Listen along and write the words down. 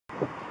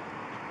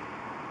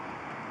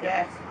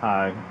Yes.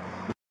 Hi.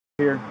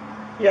 Here?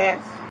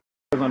 Yes.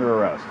 She's under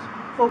arrest.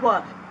 For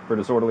what? For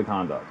disorderly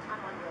conduct.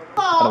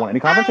 Oh, I don't want any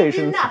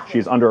confrontations.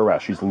 She's under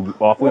arrest. She's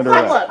lawfully under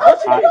arrest. What?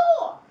 Close the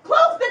door!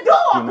 Close the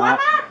door, Do not.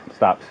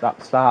 Stop.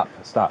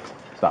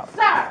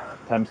 Sir!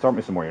 Tim, start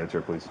me some more units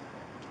here, please.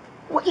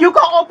 You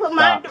gonna open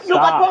my door? You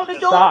gonna close the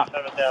door?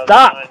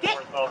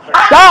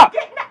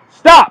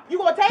 Stop! You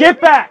gonna tase Get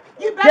me? back!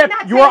 You better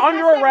not You are tase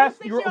under my arrest.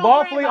 76-year-old You're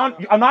lawfully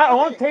granddaughter. I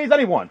want to tase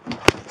anyone.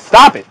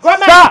 Stop it!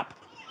 Grandma.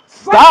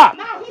 Stop!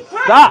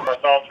 Stop!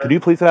 Could you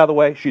please get out of the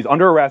way? She's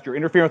under arrest. You're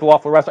interfering with the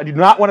lawful arrest. I do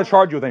not want to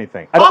charge you with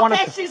anything. I don't want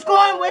to. She's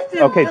going with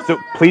you. Okay, so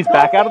please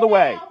back out of the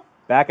way.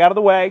 Back out of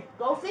the way.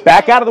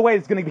 Back out of the way.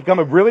 It's going to become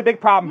a really big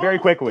problem very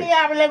quickly.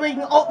 Yeah, we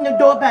can open the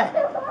door back.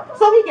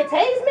 So he can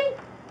tase me?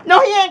 No,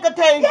 he ain't gonna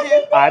tase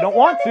you. I don't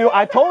want to.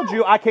 I told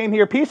you I came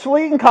here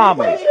peacefully and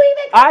calmly.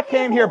 I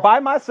came here by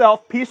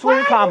myself, peacefully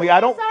and calmly. I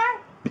don't.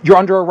 You're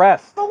under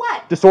arrest. For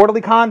what? Disorderly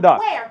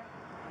conduct. Where?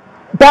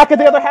 Back at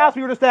the other house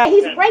we were just at.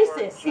 He's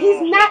racist.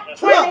 He's not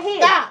trying to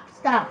hear.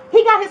 Stop.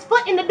 He got his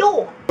foot in the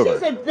door. She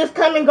said, just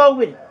come and go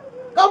with him.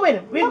 Go with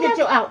him. We'll get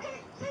you out.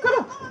 Come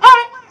on. All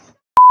right.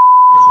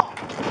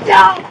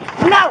 No.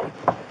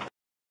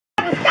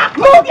 Stop.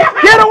 Move your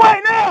hand. Get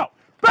away now.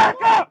 Back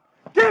up.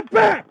 Get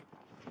back.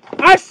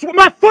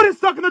 My foot is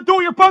stuck in the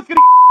door. You're both going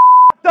to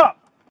get up.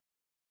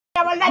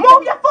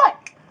 Move your foot.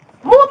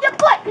 Move your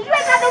foot. You ain't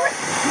got no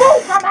reason.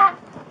 Move, Grandma.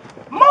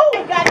 Move.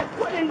 You got his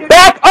foot in the door.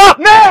 Back up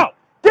now.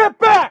 Get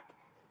back.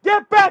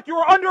 Get back. You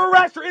are under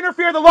arrest. You're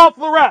interfering with the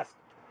lawful arrest.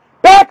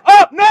 Back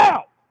up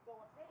now.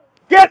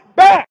 Get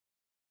back.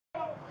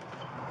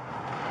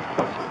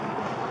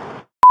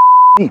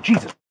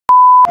 Jesus.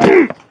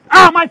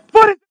 My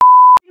foot is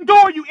in the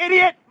door, you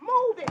idiot.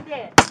 Move it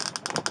then.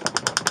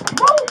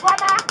 Move,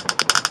 Grandma.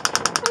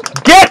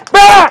 Get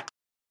back.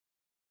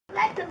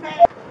 Let the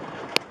man.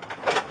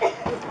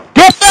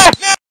 Get back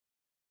now.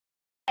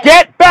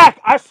 Get back.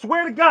 I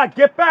swear to God,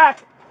 get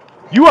back.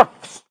 You are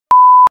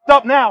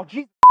up now.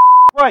 Jesus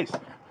Christ.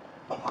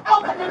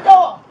 Open the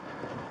door.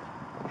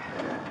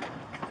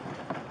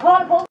 Call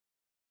the police.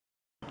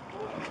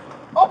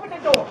 Open the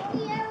door.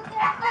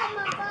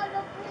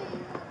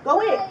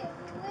 Go in.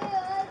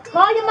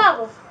 Call your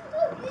mother.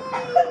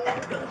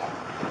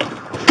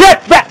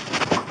 Get back.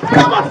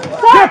 Come on.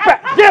 Get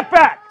back. Get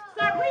back.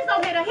 Sir, please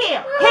don't hit her.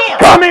 Here.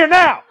 Come here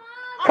now.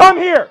 Come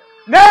here.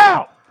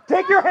 Now.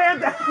 Take your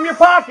hands out from your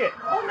pocket.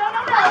 Oh, no.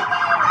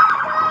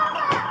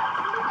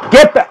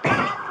 Get back.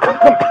 Come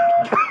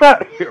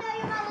out here.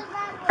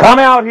 Come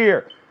out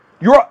here.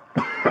 You're...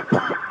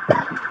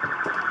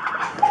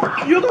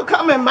 You gonna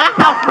come in my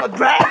house for a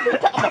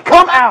drag?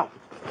 Come out.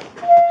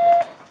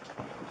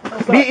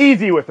 Be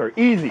easy with her.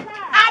 Easy.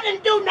 I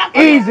didn't do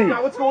nothing. Easy.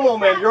 What's going on,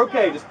 man? You're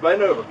okay. Just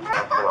bend over. You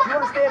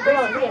want to stand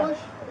down here?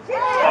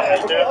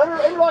 Okay, let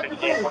her lock your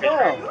fingers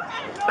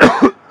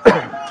down.